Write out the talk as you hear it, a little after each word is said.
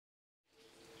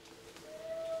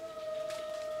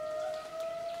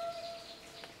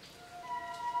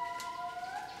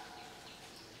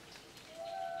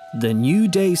The new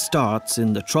day starts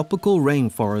in the tropical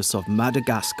rainforests of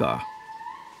Madagascar.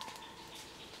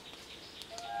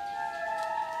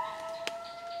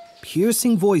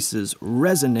 Piercing voices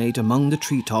resonate among the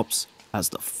treetops as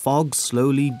the fog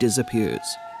slowly disappears.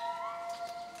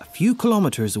 A few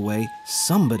kilometers away,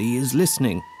 somebody is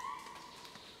listening.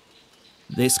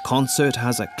 This concert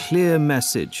has a clear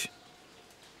message.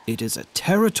 It is a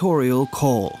territorial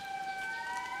call.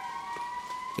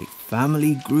 A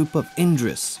family group of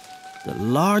Indris, the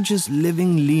largest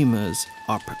living lemurs,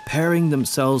 are preparing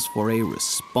themselves for a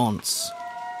response.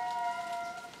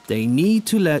 They need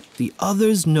to let the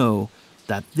others know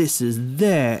that this is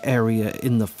their area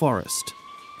in the forest.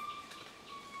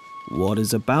 What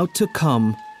is about to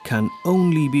come can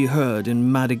only be heard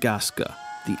in Madagascar,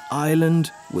 the island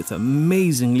with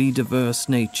amazingly diverse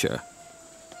nature.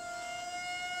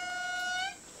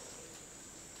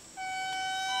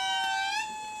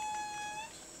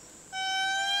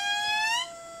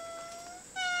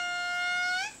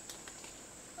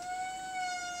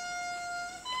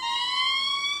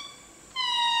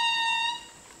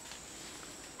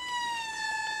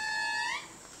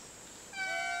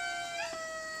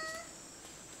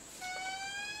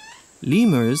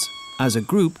 Lemurs, as a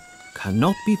group,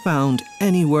 cannot be found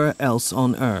anywhere else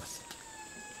on Earth.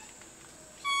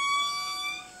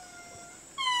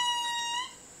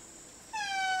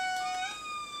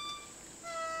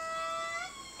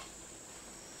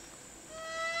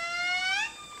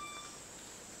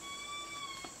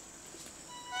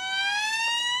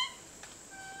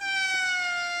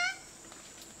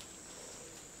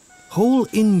 Whole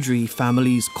Indris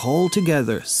families call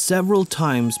together several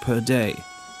times per day.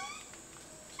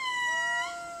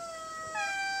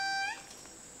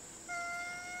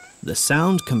 The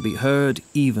sound can be heard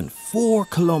even 4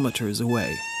 kilometers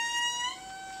away.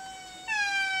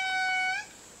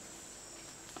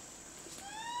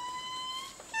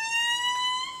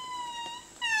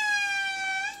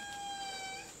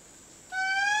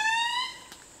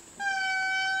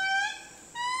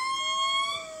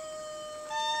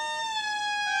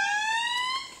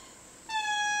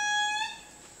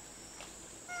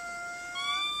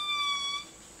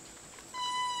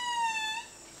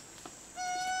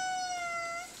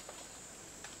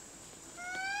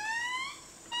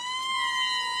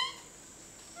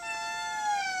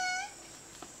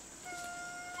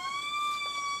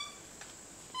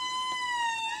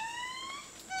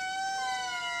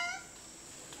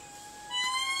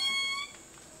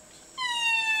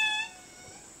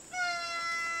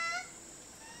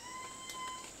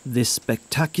 This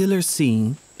spectacular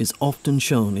scene is often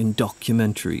shown in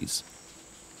documentaries.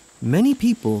 Many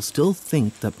people still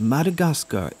think that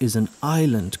Madagascar is an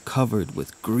island covered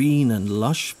with green and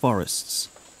lush forests.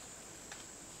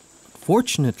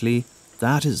 Fortunately,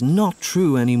 that is not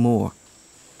true anymore.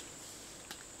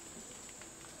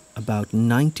 About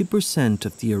 90%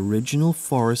 of the original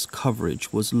forest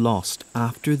coverage was lost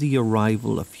after the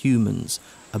arrival of humans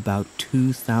about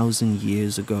 2,000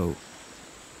 years ago.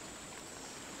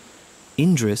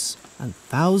 Indris and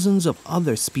thousands of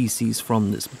other species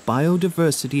from this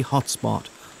biodiversity hotspot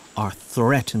are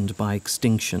threatened by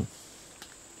extinction.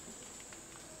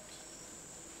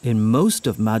 In most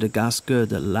of Madagascar,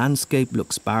 the landscape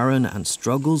looks barren and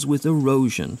struggles with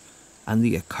erosion and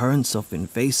the occurrence of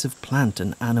invasive plant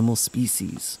and animal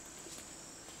species.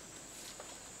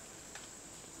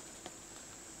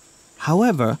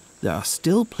 However, there are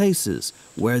still places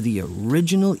where the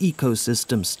original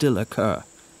ecosystems still occur.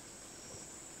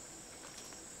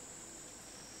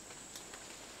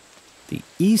 The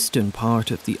eastern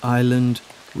part of the island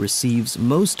receives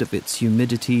most of its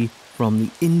humidity from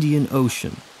the Indian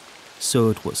Ocean, so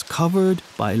it was covered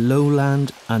by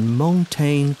lowland and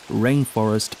montane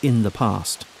rainforest in the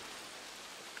past.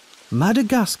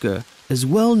 Madagascar is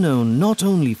well known not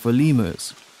only for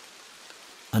lemurs.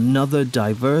 Another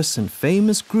diverse and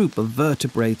famous group of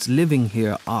vertebrates living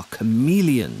here are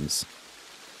chameleons.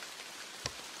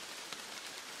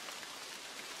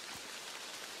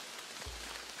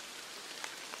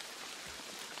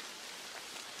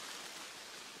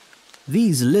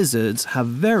 These lizards have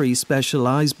very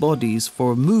specialized bodies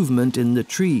for movement in the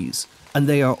trees, and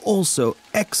they are also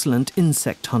excellent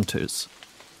insect hunters.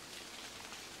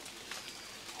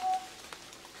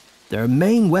 Their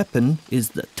main weapon is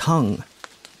the tongue.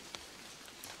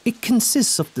 It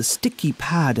consists of the sticky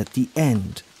pad at the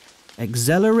end,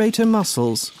 accelerator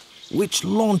muscles, which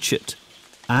launch it,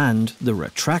 and the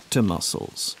retractor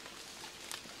muscles.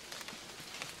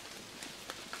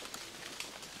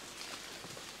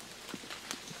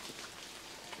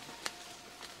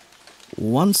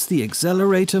 Once the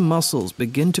accelerator muscles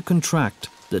begin to contract,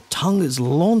 the tongue is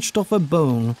launched off a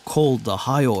bone called the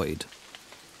hyoid.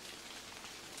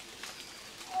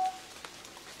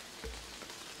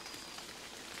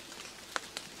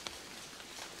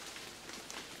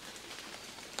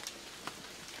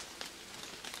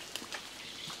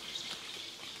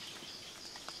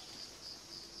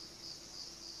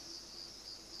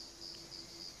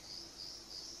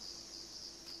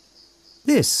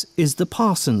 This is the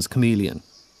Parson's chameleon,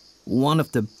 one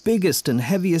of the biggest and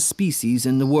heaviest species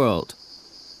in the world.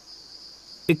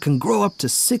 It can grow up to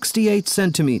 68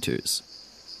 centimeters.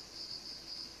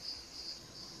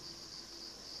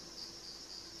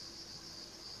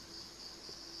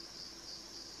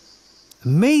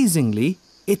 Amazingly,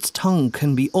 its tongue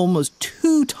can be almost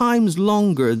 2 times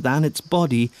longer than its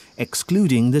body,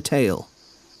 excluding the tail.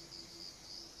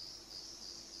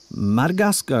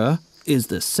 Madagascar is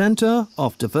the center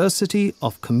of diversity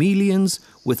of chameleons,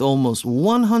 with almost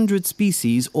 100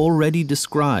 species already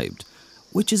described,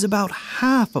 which is about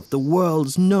half of the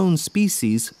world's known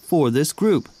species for this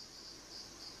group.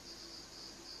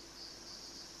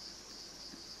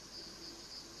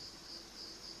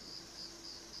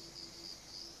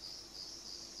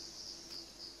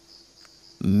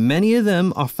 Many of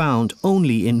them are found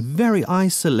only in very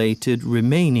isolated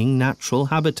remaining natural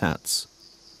habitats.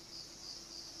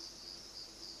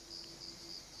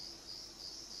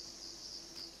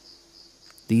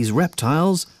 These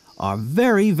reptiles are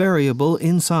very variable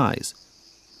in size.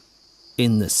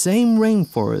 In the same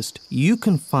rainforest, you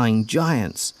can find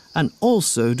giants and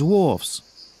also dwarfs.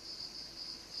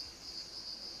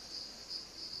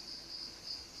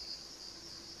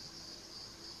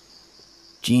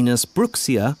 Genus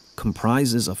Brookesia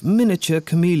comprises of miniature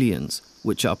chameleons,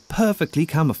 which are perfectly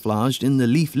camouflaged in the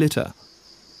leaf litter.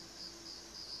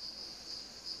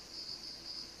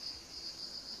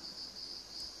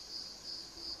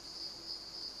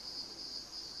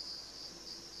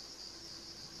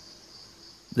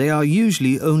 They are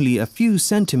usually only a few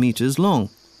centimeters long.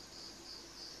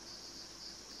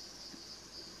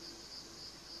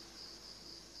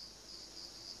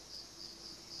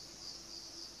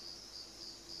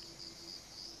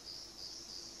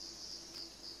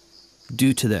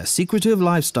 Due to their secretive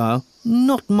lifestyle,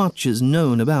 not much is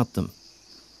known about them.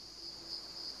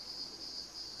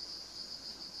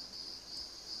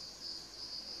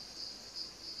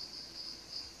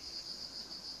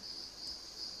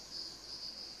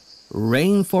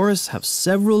 Rainforests have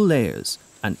several layers,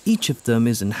 and each of them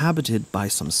is inhabited by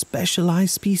some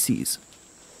specialized species.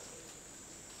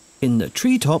 In the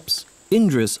treetops,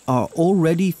 Indris are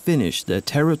already finished their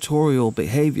territorial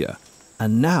behavior,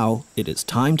 and now it is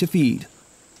time to feed.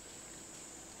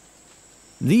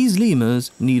 These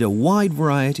lemurs need a wide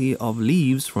variety of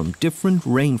leaves from different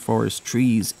rainforest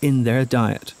trees in their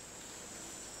diet.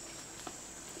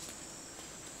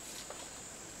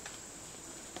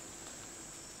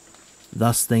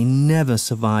 Thus, they never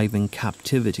survive in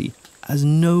captivity, as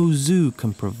no zoo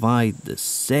can provide the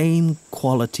same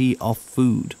quality of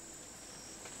food.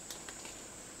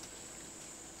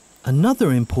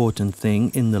 Another important thing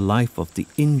in the life of the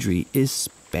Indris is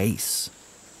space.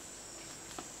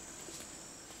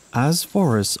 As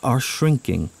forests are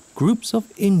shrinking, groups of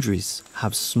Indris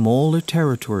have smaller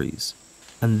territories,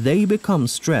 and they become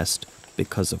stressed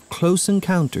because of close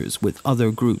encounters with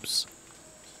other groups.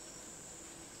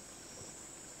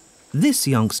 This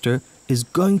youngster is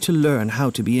going to learn how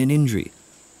to be an Indris,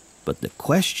 but the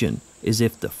question is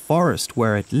if the forest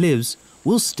where it lives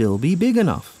will still be big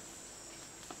enough.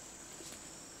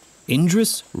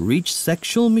 Indris reach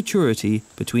sexual maturity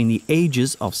between the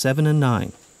ages of 7 and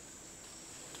 9.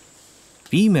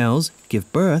 Females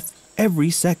give birth every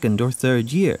 2nd or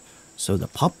 3rd year, so the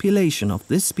population of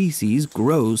this species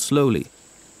grows slowly.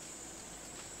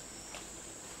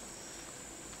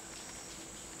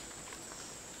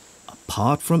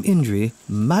 Apart from Indris,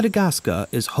 Madagascar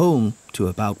is home to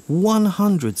about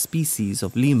 100 species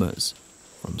of lemurs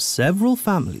from several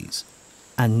families,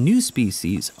 and new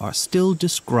species are still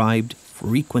described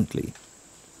frequently.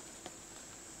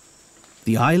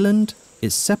 The island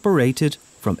is separated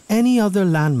from any other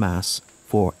landmass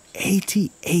for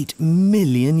 88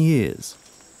 million years.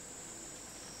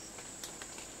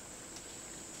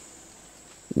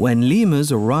 When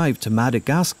lemurs arrived to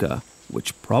Madagascar,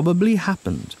 which probably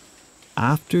happened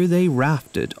after they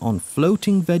rafted on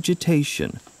floating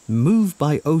vegetation moved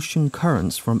by ocean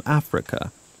currents from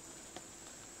Africa,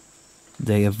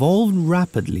 they evolved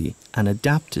rapidly and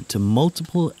adapted to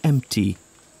multiple empty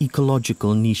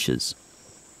ecological niches.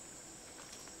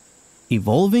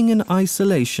 Evolving in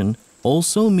isolation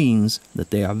also means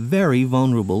that they are very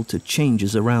vulnerable to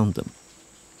changes around them.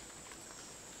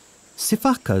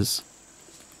 Sifakas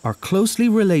are closely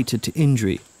related to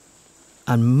Indris,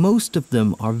 and most of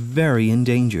them are very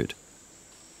endangered.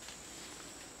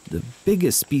 The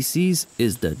biggest species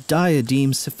is the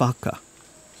diadem sifaka.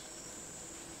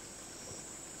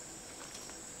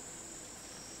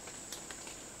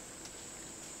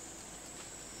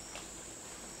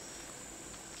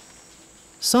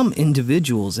 Some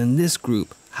individuals in this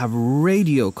group have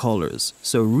radio collars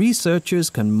so researchers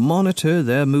can monitor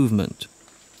their movement.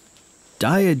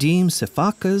 Diadem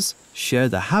sifakas share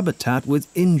the habitat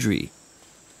with Indris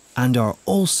and are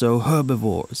also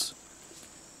herbivores.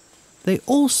 They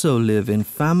also live in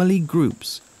family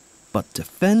groups, but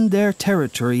defend their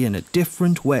territory in a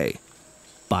different way,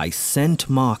 by scent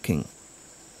marking.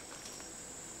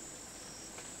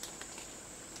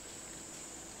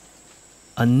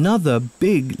 Another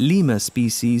big lemur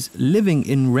species living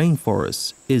in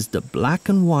rainforests is the black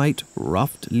and white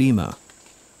ruffed lemur.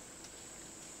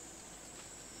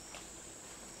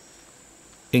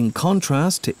 In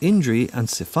contrast to Indris and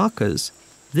sifakas,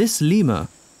 this lemur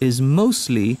is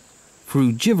mostly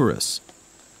frugivorous.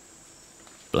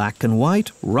 Black and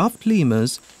white ruffed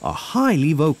lemurs are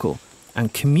highly vocal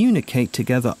and communicate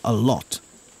together a lot.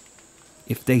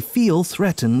 If they feel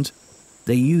threatened,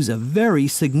 they use a very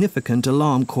significant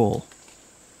alarm call.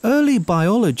 Early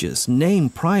biologists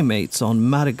named primates on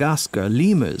Madagascar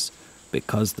lemurs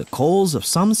because the calls of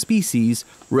some species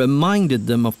reminded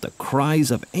them of the cries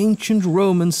of ancient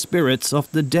Roman spirits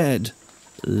of the dead,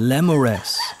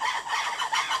 lemures.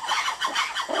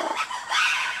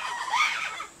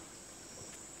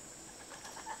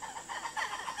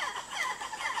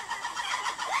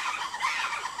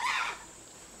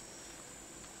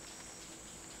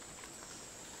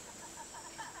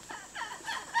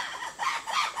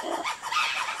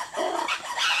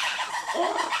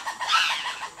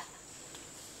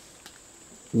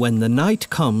 When the night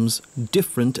comes,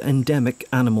 different endemic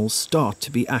animals start to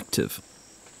be active.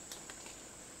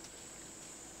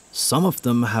 Some of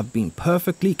them have been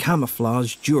perfectly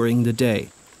camouflaged during the day,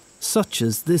 such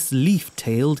as this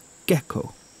leaf-tailed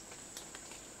gecko.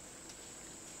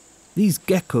 These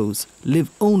geckos live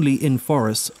only in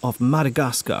forests of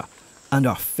Madagascar and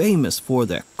are famous for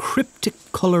their cryptic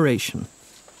coloration.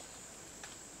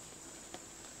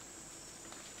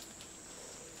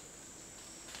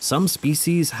 Some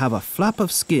species have a flap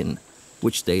of skin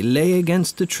which they lay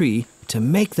against the tree to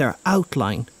make their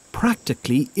outline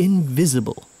practically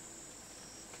invisible.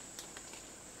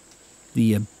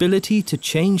 The ability to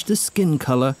change the skin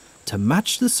color to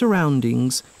match the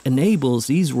surroundings enables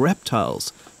these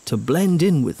reptiles to blend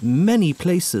in with many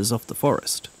places of the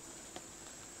forest.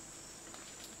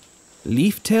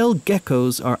 Leaf-tailed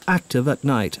geckos are active at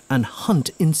night and hunt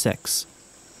insects.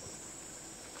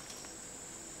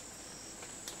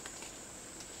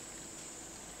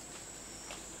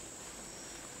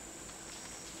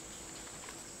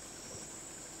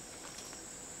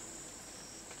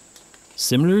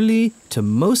 Similarly to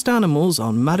most animals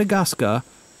on Madagascar,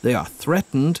 they are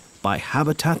threatened by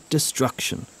habitat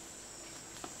destruction.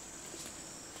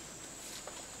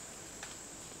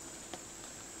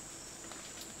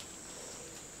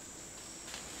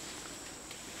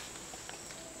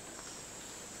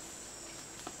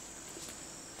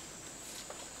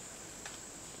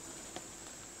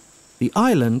 The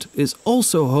island is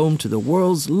also home to the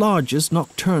world's largest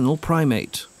nocturnal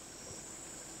primate.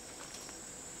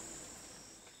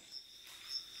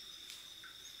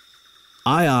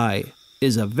 Ai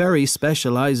is a very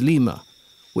specialized lemur,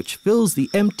 which fills the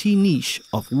empty niche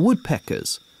of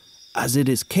woodpeckers, as it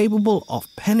is capable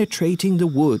of penetrating the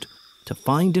wood to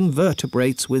find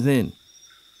invertebrates within.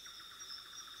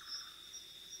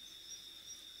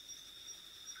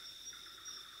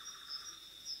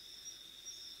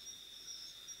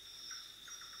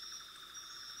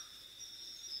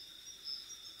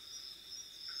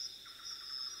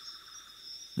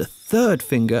 The third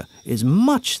finger is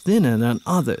much thinner than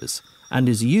others and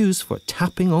is used for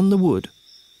tapping on the wood.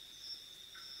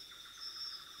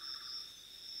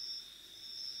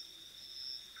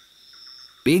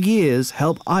 Big ears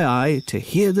help Ai to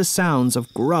hear the sounds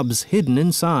of grubs hidden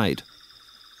inside.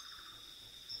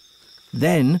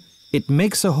 Then it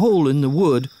makes a hole in the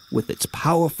wood with its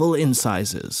powerful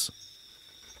incisors.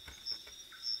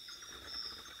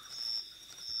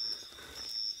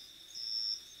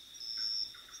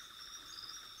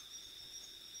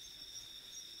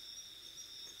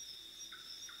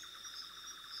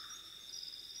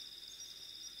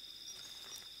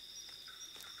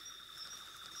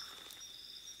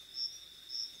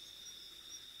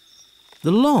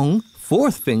 The long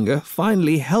fourth finger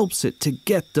finally helps it to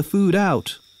get the food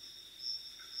out.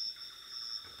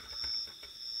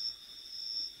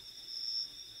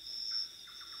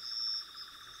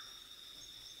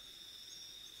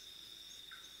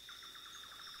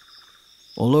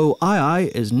 Although ai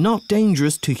is not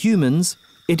dangerous to humans,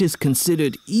 it is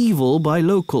considered evil by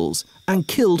locals and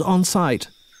killed on sight.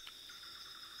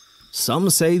 Some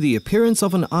say the appearance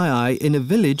of an ai in a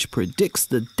village predicts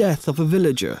the death of a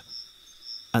villager,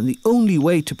 and the only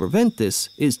way to prevent this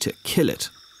is to kill it.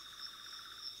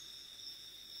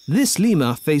 This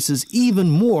lemur faces even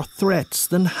more threats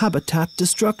than habitat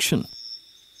destruction.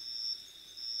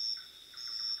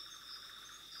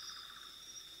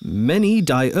 Many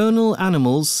diurnal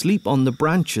animals sleep on the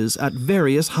branches at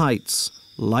various heights,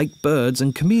 like birds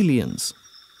and chameleons.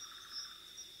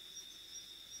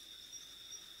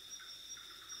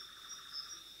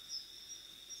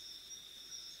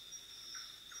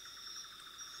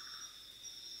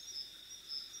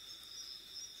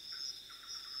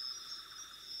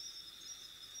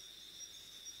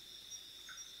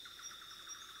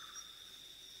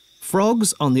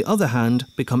 Frogs, on the other hand,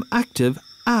 become active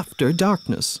after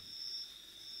darkness.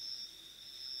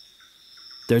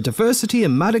 Their diversity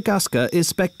in Madagascar is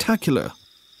spectacular.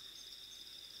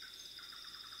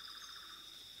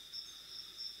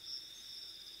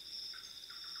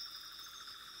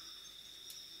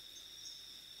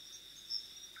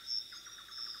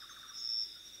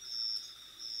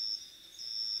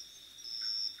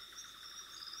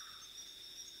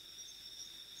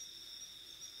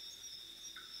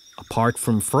 Apart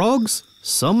from frogs,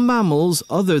 some mammals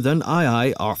other than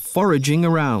ai are foraging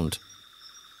around.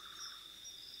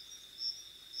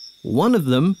 One of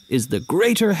them is the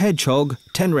greater hedgehog,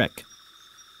 tenrec.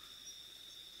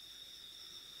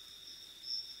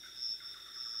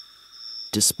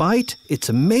 Despite its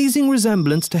amazing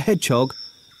resemblance to hedgehog,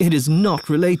 it is not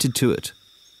related to it.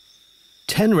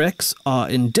 Tenrecs are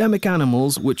endemic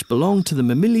animals which belong to the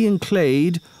mammalian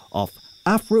clade of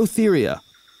Afrotheria.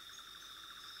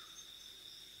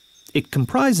 It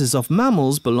comprises of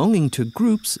mammals belonging to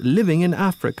groups living in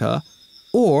Africa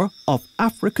or of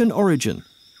African origin.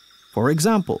 For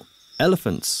example,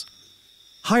 elephants,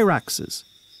 hyraxes,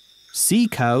 sea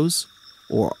cows,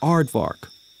 or aardvark.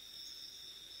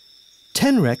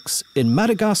 Tenrecs in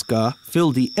Madagascar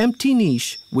fill the empty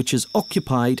niche which is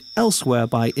occupied elsewhere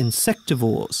by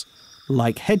insectivores,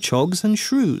 like hedgehogs and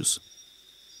shrews.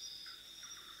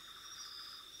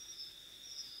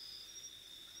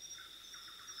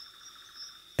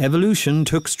 Evolution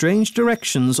took strange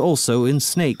directions also in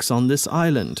snakes on this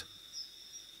island.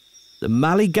 The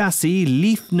Malagasy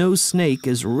leaf-nosed snake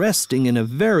is resting in a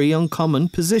very uncommon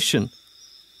position,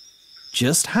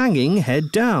 just hanging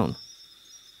head down.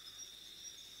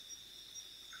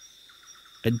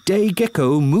 A day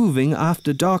gecko moving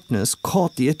after darkness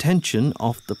caught the attention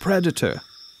of the predator.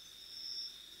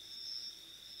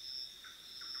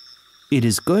 It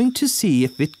is going to see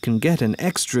if it can get an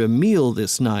extra meal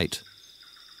this night.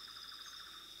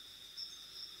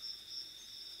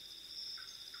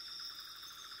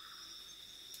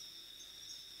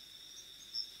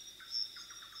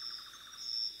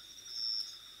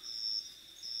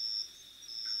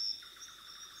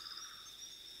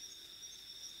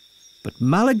 But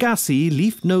Malagasy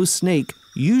leaf-nosed snake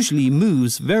usually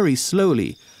moves very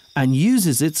slowly and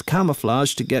uses its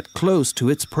camouflage to get close to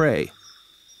its prey.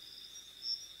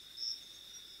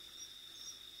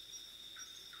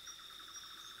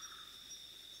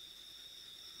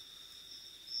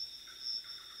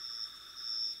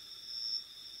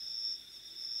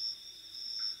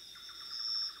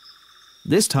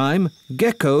 This time,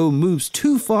 gecko moves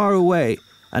too far away,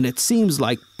 and it seems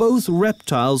like both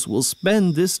reptiles will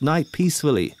spend this night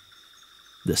peacefully.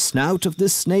 The snout of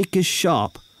this snake is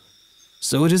sharp,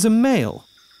 so it is a male.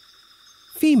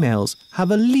 Females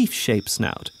have a leaf-shaped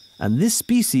snout, and this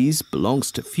species belongs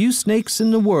to few snakes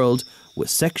in the world with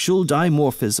sexual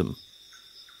dimorphism.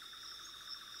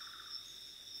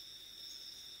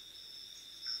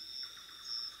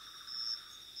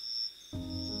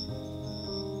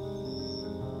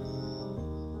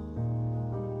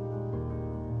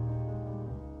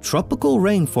 Tropical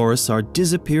rainforests are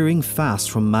disappearing fast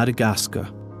from Madagascar.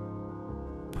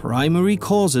 Primary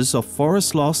causes of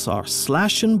forest loss are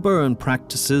slash and burn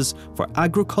practices for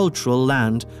agricultural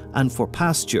land and for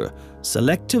pasture,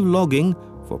 selective logging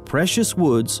for precious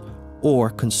woods or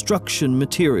construction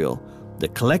material, the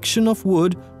collection of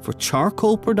wood for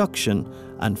charcoal production,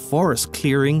 and forest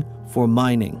clearing for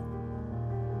mining.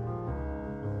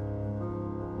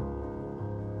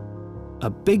 A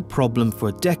big problem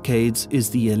for decades is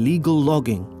the illegal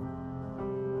logging.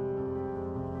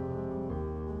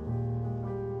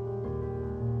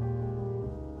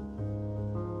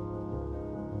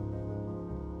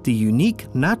 The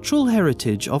unique natural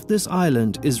heritage of this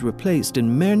island is replaced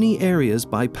in many areas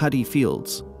by paddy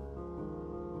fields.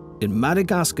 In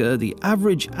Madagascar, the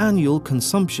average annual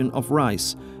consumption of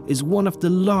rice is one of the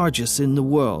largest in the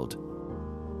world.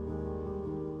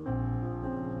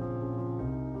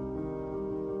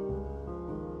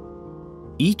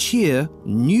 Each year,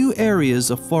 new areas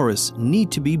of forests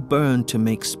need to be burned to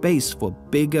make space for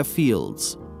bigger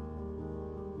fields.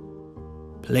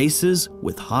 Places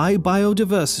with high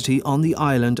biodiversity on the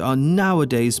island are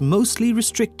nowadays mostly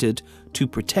restricted to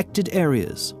protected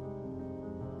areas.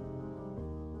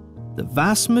 The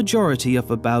vast majority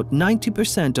of about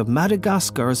 90% of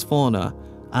Madagascar's fauna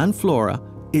and flora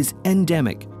is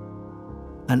endemic,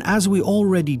 and as we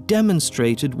already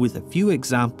demonstrated with a few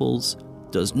examples,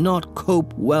 does not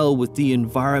cope well with the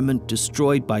environment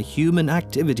destroyed by human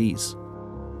activities.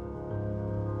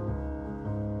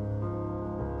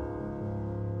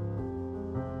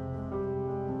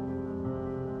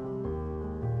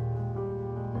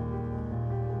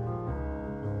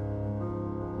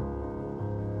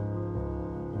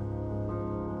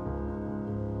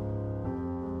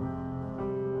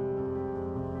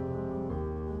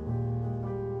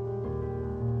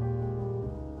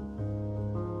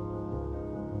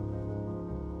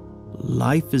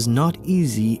 Life is not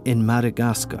easy in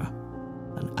Madagascar,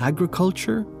 and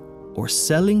agriculture or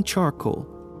selling charcoal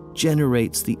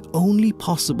generates the only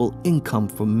possible income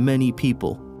for many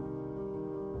people.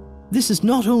 This is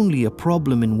not only a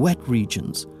problem in wet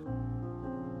regions,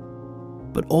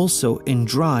 but also in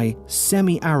dry,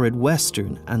 semi-arid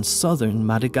western and southern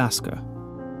Madagascar.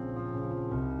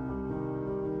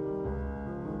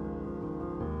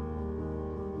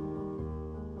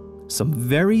 Some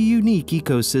very unique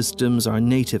ecosystems are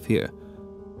native here,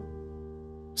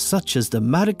 such as the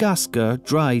Madagascar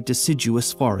dry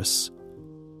deciduous forests,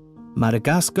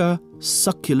 Madagascar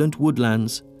succulent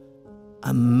woodlands,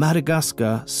 and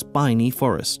Madagascar spiny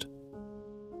forest.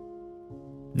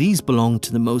 These belong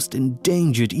to the most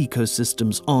endangered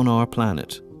ecosystems on our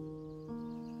planet.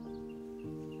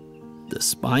 The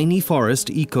spiny forest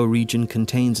ecoregion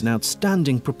contains an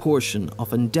outstanding proportion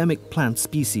of endemic plant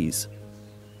species.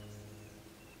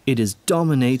 It is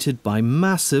dominated by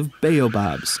massive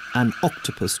baobabs and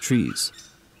octopus trees.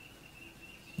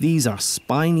 These are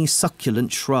spiny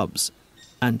succulent shrubs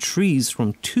and trees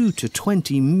from 2 to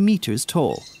 20 meters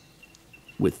tall,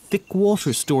 with thick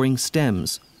water-storing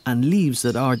stems and leaves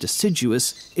that are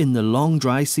deciduous in the long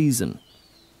dry season.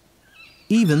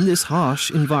 Even this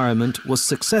harsh environment was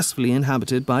successfully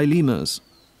inhabited by lemurs.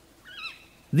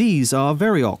 These are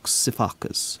Verreaux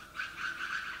sifakas.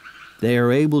 They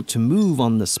are able to move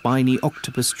on the spiny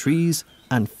octopus trees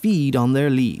and feed on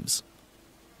their leaves.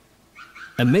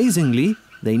 Amazingly,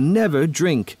 they never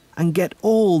drink and get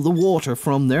all the water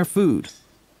from their food.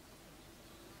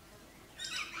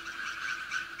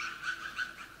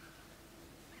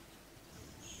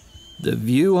 The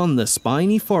view on the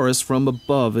spiny forest from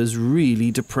above is really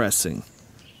depressing.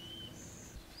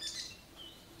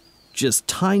 Just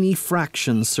tiny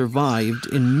fractions survived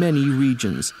in many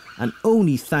regions, and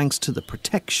only thanks to the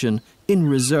protection in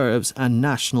reserves and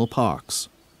national parks.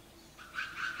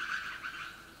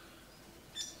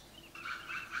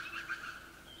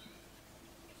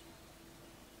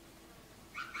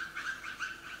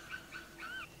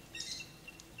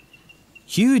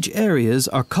 Huge areas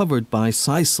are covered by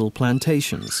sisal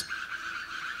plantations.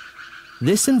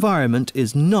 This environment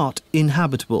is not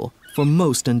inhabitable for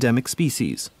most endemic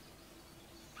species.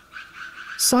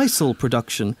 Sisal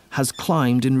production has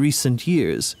climbed in recent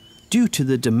years due to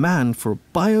the demand for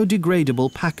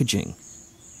biodegradable packaging.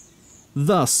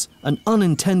 Thus, an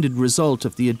unintended result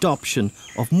of the adoption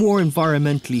of more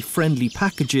environmentally friendly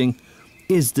packaging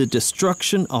is the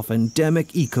destruction of endemic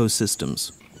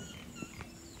ecosystems.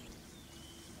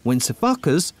 When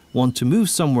sifakas want to move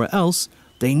somewhere else,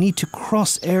 they need to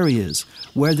cross areas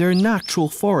where their natural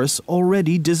forests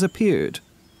already disappeared.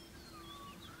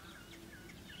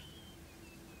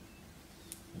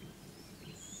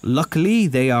 Luckily,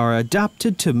 they are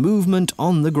adapted to movement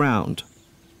on the ground.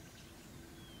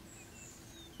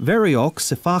 Verreaux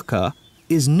sifaka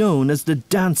is known as the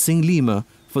dancing lemur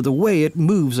for the way it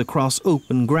moves across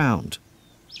open ground.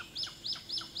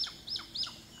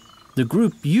 The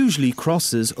group usually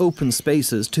crosses open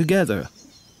spaces together.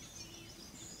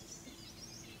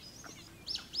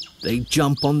 They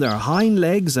jump on their hind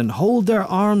legs and hold their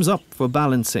arms up for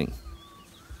balancing.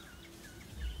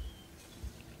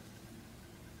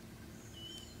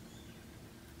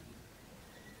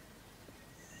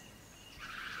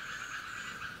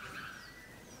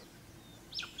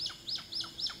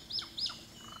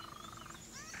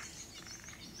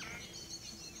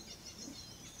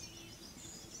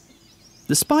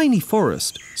 The spiny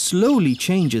forest slowly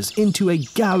changes into a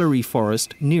gallery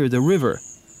forest near the river,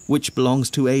 which belongs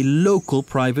to a local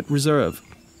private reserve.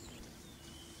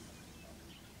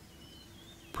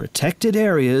 Protected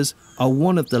areas are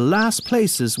one of the last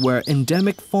places where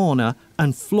endemic fauna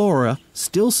and flora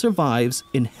still survives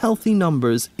in healthy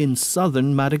numbers in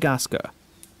southern Madagascar.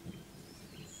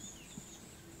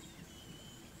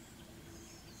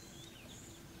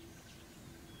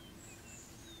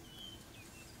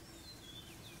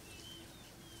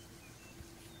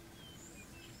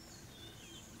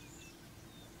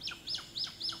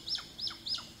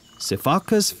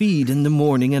 Sifakas feed in the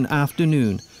morning and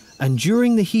afternoon, and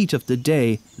during the heat of the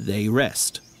day, they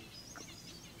rest.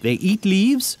 They eat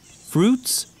leaves,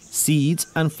 fruits, seeds,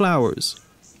 and flowers.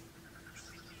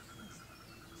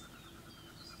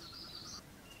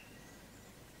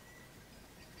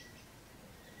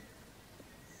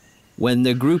 When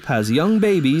the group has young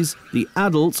babies, the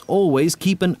adults always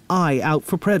keep an eye out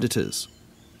for predators.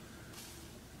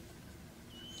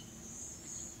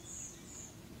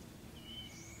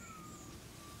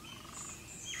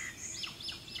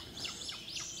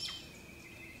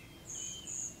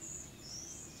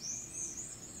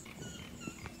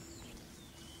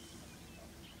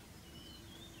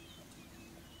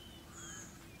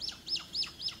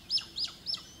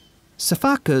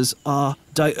 Sifakas are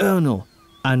diurnal,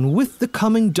 and with the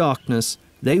coming darkness,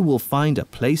 they will find a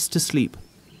place to sleep.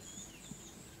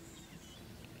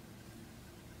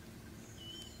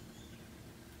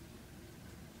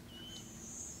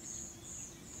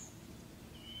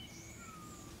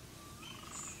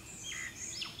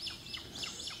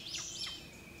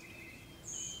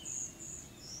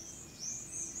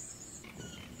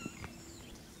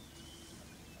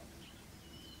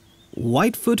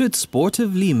 White-footed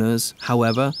sportive lemurs,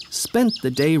 however, spent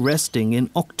the day resting in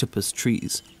octopus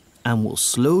trees and will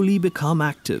slowly become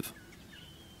active.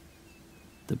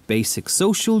 The basic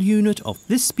social unit of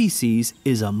this species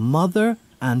is a mother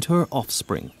and her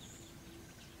offspring.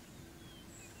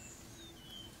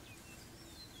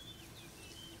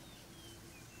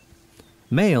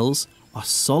 Males are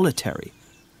solitary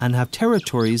and have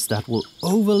territories that will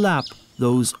overlap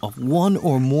those of one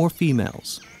or more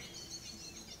females.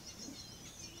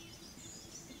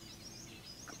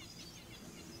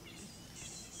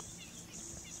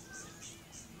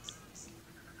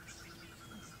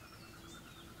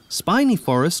 Spiny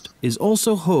forest is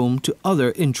also home to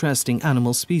other interesting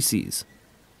animal species.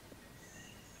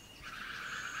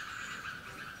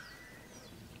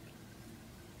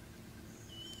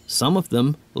 Some of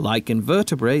them, like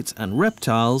invertebrates and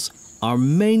reptiles, are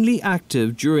mainly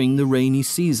active during the rainy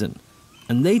season,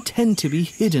 and they tend to be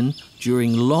hidden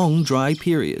during long dry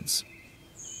periods.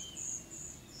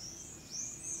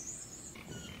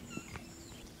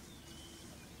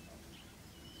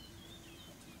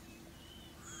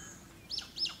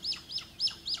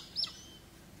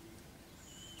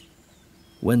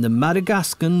 When the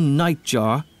Madagascan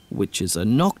nightjar, which is a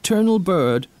nocturnal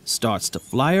bird, starts to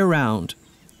fly around,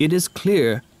 it is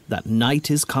clear that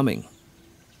night is coming.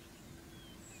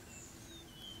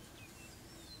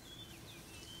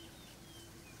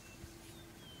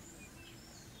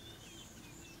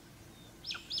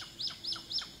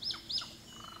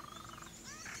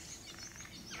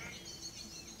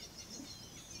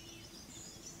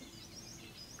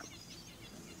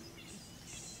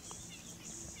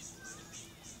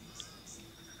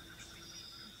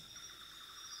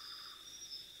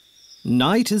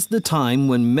 Night is the time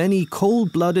when many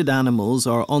cold-blooded animals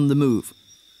are on the move.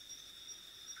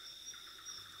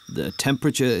 The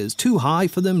temperature is too high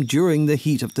for them during the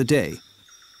heat of the day.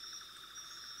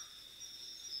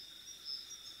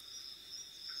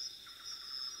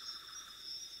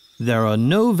 There are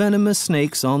no venomous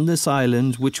snakes on this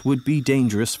island which would be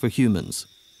dangerous for humans.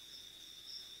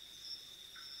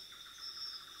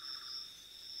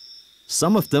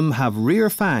 Some of them have rear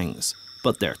fangs,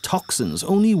 but their toxins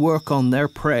only work on their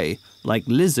prey, like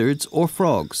lizards or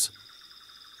frogs.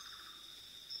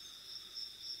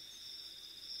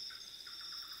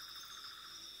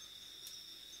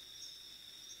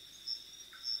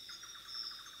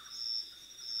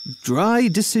 Dry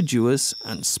deciduous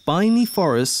and spiny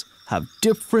forests have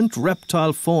different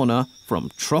reptile fauna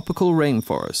from tropical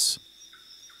rainforests.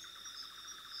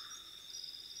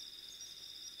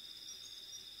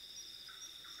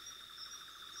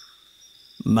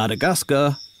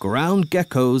 Madagascar ground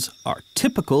geckos are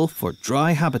typical for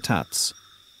dry habitats.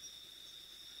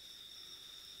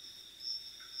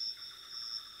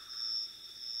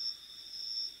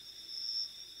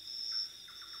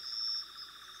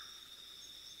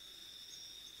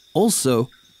 Also,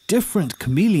 different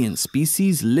chameleon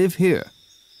species live here.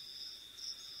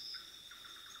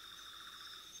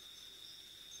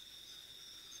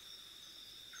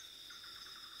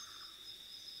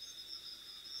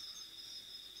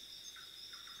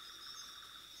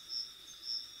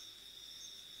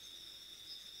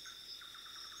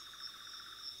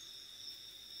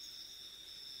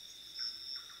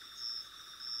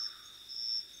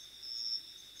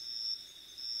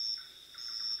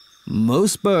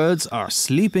 Most birds are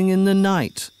sleeping in the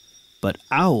night, but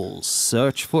owls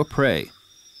search for prey.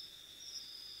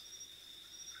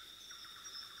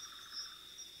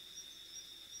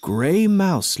 Grey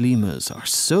mouse lemurs are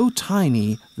so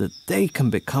tiny that they can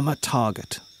become a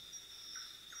target.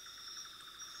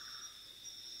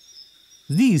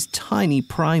 These tiny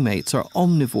primates are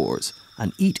omnivores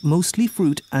and eat mostly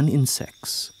fruit and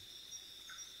insects.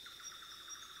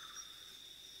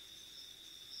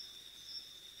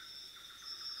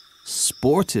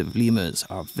 Sportive lemurs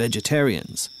are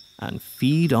vegetarians and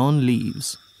feed on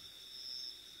leaves.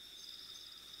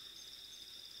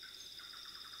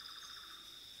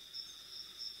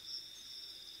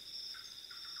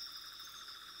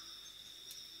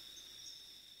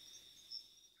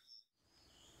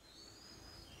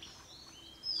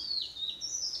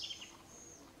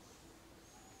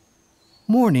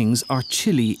 Mornings are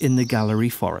chilly in the gallery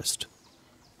forest.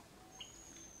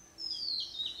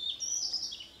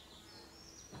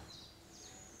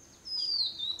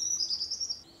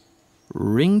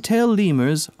 Ringtail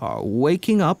lemurs are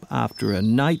waking up after a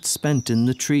night spent in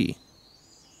the tree.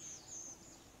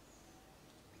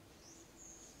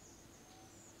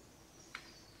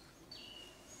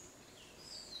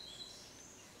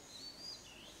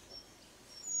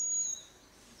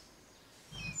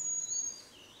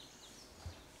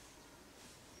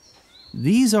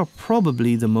 These are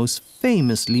probably the most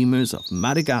famous lemurs of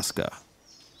Madagascar.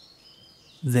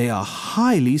 They are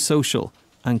highly social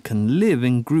and can live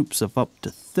in groups of up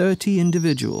to 30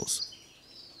 individuals.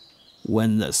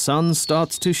 When the sun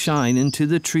starts to shine into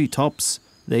the treetops,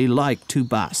 they like to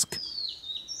bask.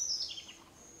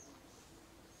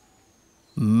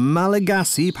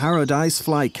 Malagasy paradise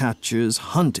flycatchers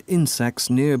hunt insects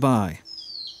nearby.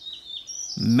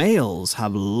 Males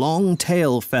have long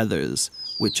tail feathers,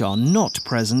 which are not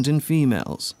present in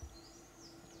females.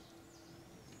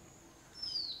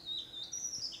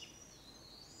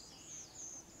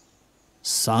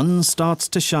 Sun starts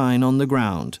to shine on the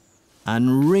ground,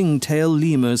 and ringtail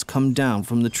lemurs come down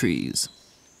from the trees.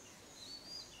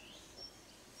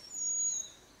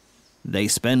 They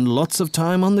spend lots of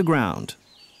time on the ground.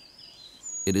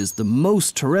 It is the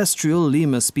most terrestrial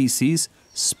lemur species,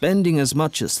 spending as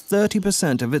much as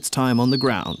 30% of its time on the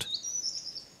ground.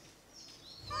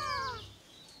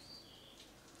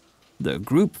 The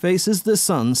group faces the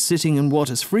sun sitting in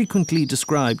what is frequently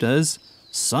described as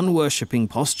sun-worshipping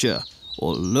posture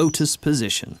or lotus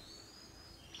position.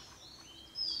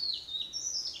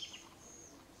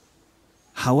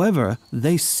 However,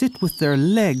 they sit with their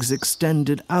legs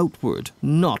extended outward,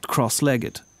 not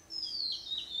cross-legged.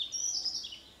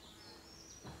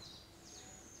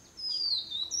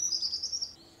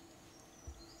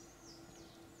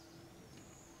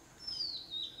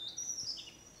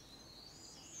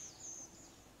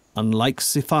 Unlike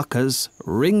sifakas,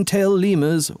 ringtail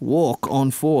lemurs walk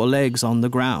on 4 legs on the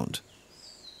ground.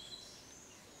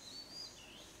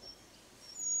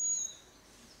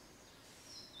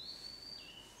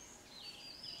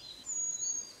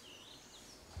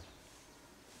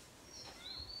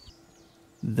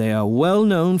 They are well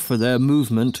known for their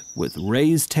movement with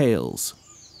raised tails.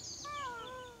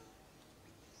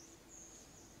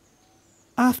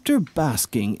 After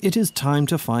basking, it is time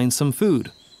to find some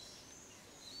food.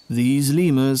 These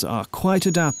lemurs are quite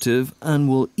adaptive and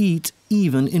will eat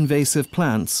even invasive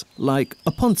plants like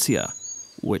Opuntia,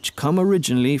 which come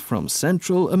originally from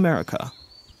Central America.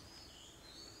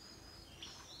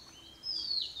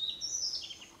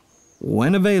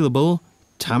 When available,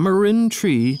 tamarind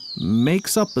tree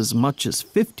makes up as much as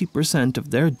 50%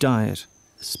 of their diet,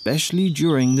 especially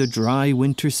during the dry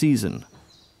winter season.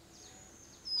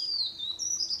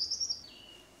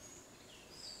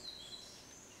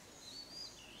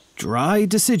 Dry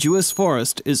deciduous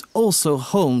forest is also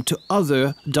home to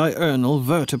other diurnal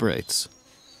vertebrates.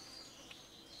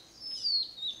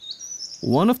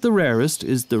 One of the rarest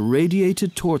is the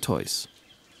radiated tortoise.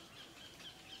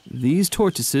 These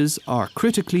tortoises are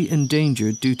critically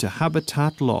endangered due to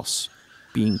habitat loss,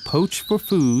 being poached for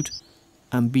food,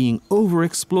 and being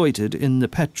overexploited in the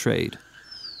pet trade.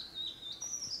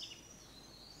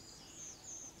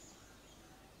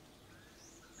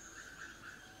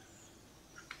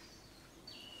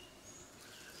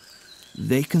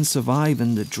 They can survive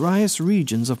in the driest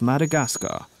regions of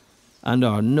Madagascar and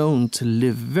are known to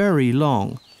live very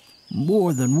long,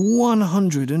 more than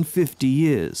 150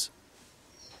 years.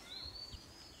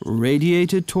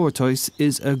 Radiated tortoise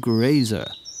is a grazer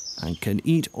and can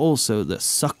eat also the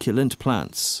succulent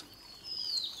plants.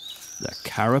 The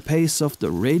carapace of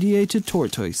the radiated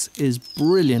tortoise is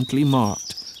brilliantly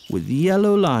marked with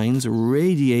yellow lines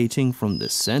radiating from the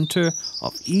center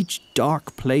of each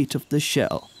dark plate of the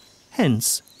shell,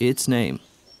 hence its name.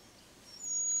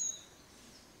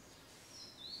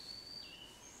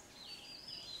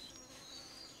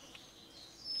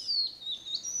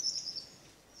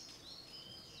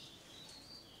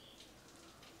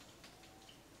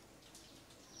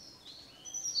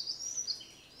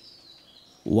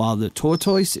 While the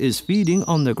tortoise is feeding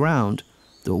on the ground,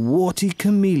 the warty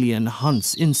chameleon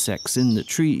hunts insects in the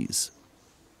trees.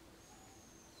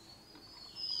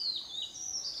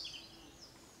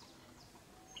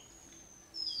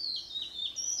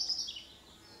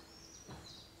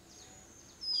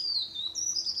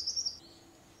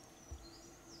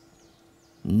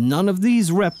 None of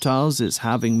these reptiles is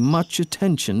having much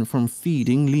attention from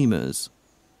feeding lemurs.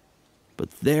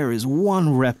 But there is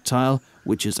one reptile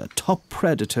which is a top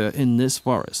predator in this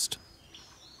forest.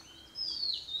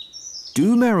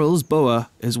 Dumeril's boa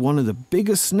is one of the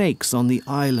biggest snakes on the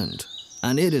island,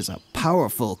 and it is a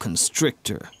powerful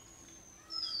constrictor.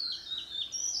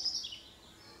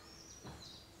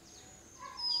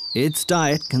 Its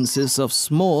diet consists of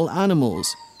small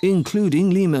animals, including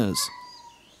lemurs.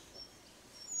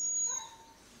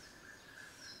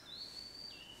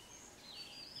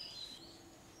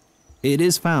 It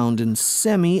is found in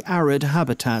semi-arid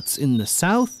habitats in the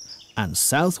south and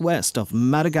southwest of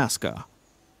Madagascar.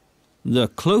 The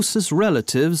closest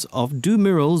relatives of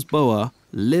Dumeril's boa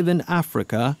live in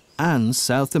Africa and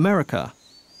South America.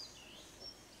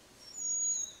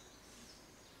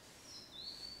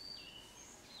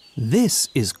 This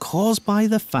is caused by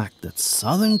the fact that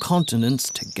southern continents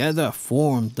together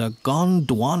formed the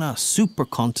Gondwana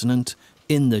supercontinent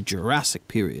in the Jurassic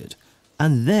period,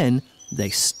 and then they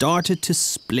started to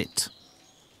split.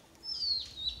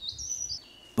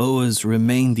 Boas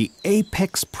remain the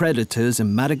apex predators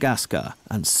in Madagascar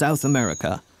and South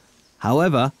America.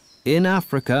 However, in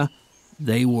Africa,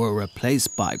 they were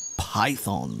replaced by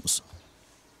pythons.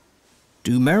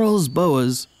 Dumeril's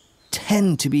boas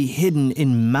tend to be hidden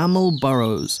in mammal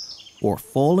burrows or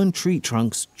fallen tree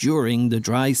trunks during the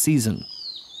dry season.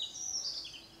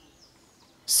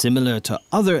 Similar to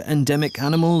other endemic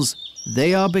animals,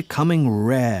 they are becoming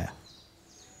rare.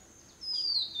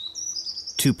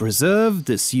 To preserve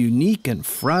this unique and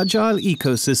fragile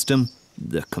ecosystem,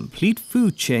 the complete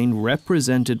food chain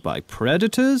represented by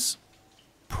predators,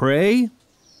 prey,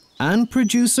 and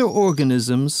producer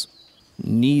organisms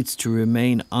needs to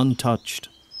remain untouched.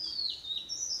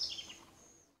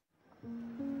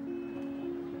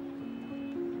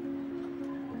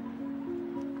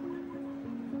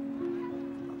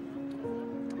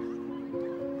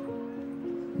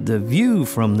 The view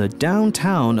from the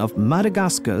downtown of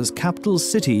Madagascar's capital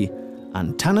city,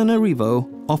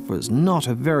 Antananarivo, offers not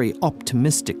a very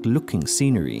optimistic-looking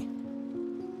scenery.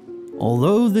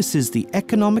 Although this is the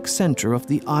economic center of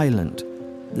the island,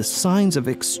 the signs of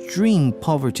extreme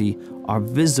poverty are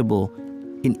visible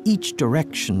in each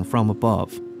direction from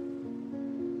above.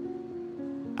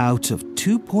 Out of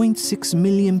 2.6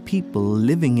 million people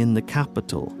living in the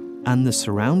capital and the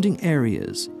surrounding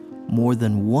areas, more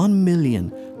than 1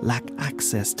 million lack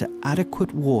access to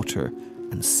adequate water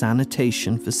and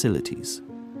sanitation facilities.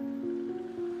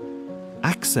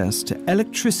 Access to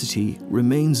electricity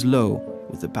remains low,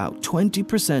 with about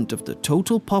 20% of the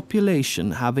total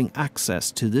population having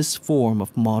access to this form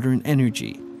of modern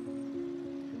energy.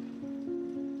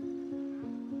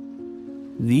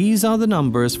 These are the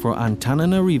numbers for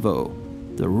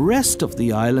Antananarivo. The rest of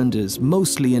the island is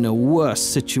mostly in a worse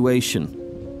situation.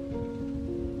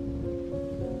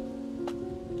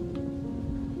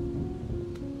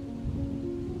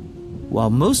 While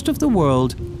most of the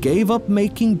world gave up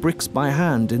making bricks by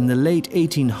hand in the late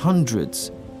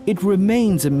 1800s, it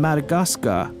remains in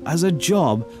Madagascar as a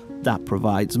job that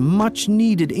provides much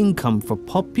needed income for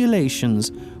populations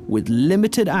with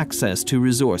limited access to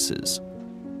resources.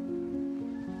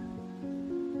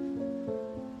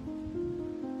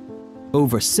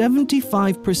 Over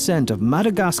 75% of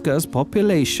Madagascar's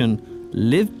population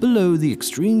lived below the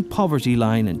extreme poverty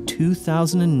line in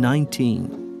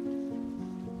 2019.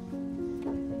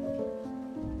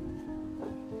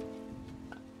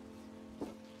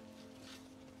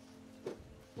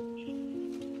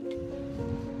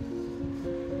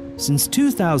 Since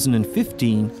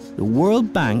 2015, the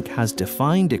World Bank has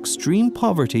defined extreme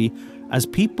poverty as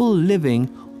people living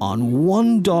on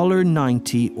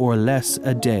 $1.90 or less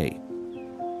a day.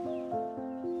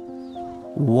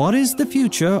 What is the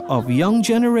future of young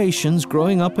generations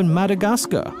growing up in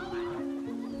Madagascar?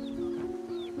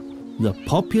 The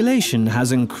population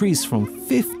has increased from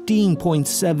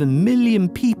 15.7 million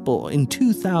people in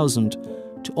 2000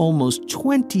 to almost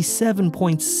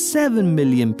 27.7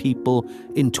 million people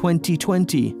in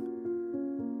 2020.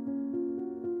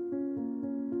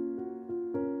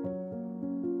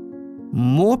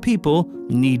 More people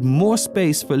need more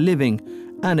space for living,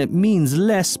 and it means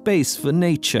less space for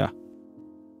nature.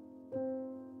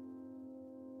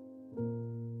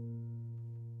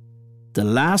 The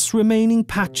last remaining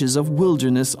patches of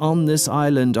wilderness on this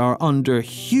island are under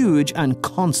huge and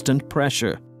constant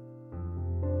pressure.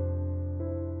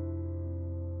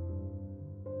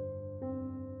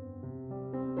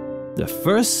 The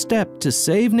first step to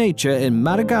save nature in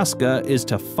Madagascar is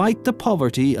to fight the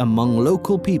poverty among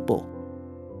local people.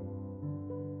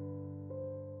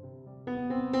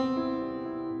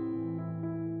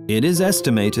 It is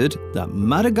estimated that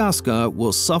Madagascar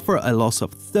will suffer a loss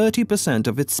of 30%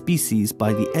 of its species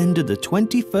by the end of the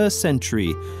 21st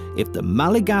century if the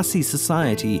Malagasy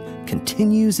society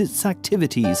continues its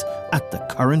activities at the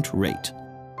current rate.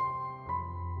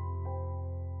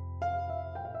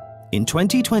 In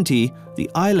 2020, the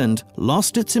island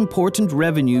lost its important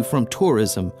revenue from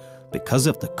tourism because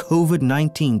of the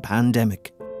COVID-19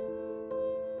 pandemic.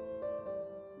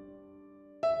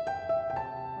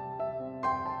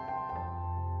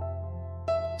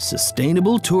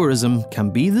 Sustainable tourism can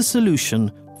be the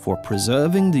solution for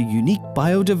preserving the unique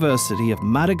biodiversity of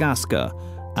Madagascar,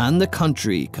 and the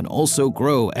country can also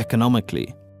grow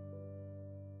economically.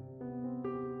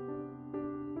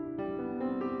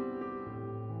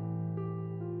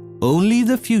 Only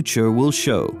the future will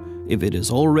show if it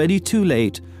is already too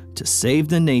late to save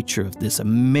the nature of this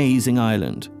amazing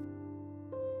island.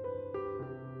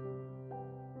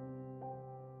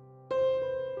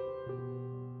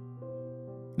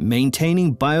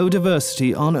 Maintaining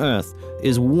biodiversity on Earth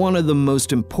is one of the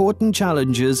most important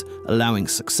challenges allowing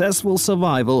successful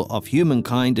survival of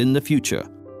humankind in the future.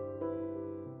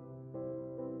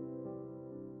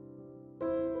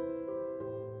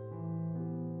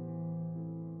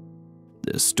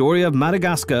 The story of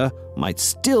Madagascar might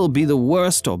still be the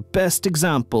worst or best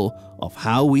example of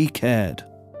how we cared.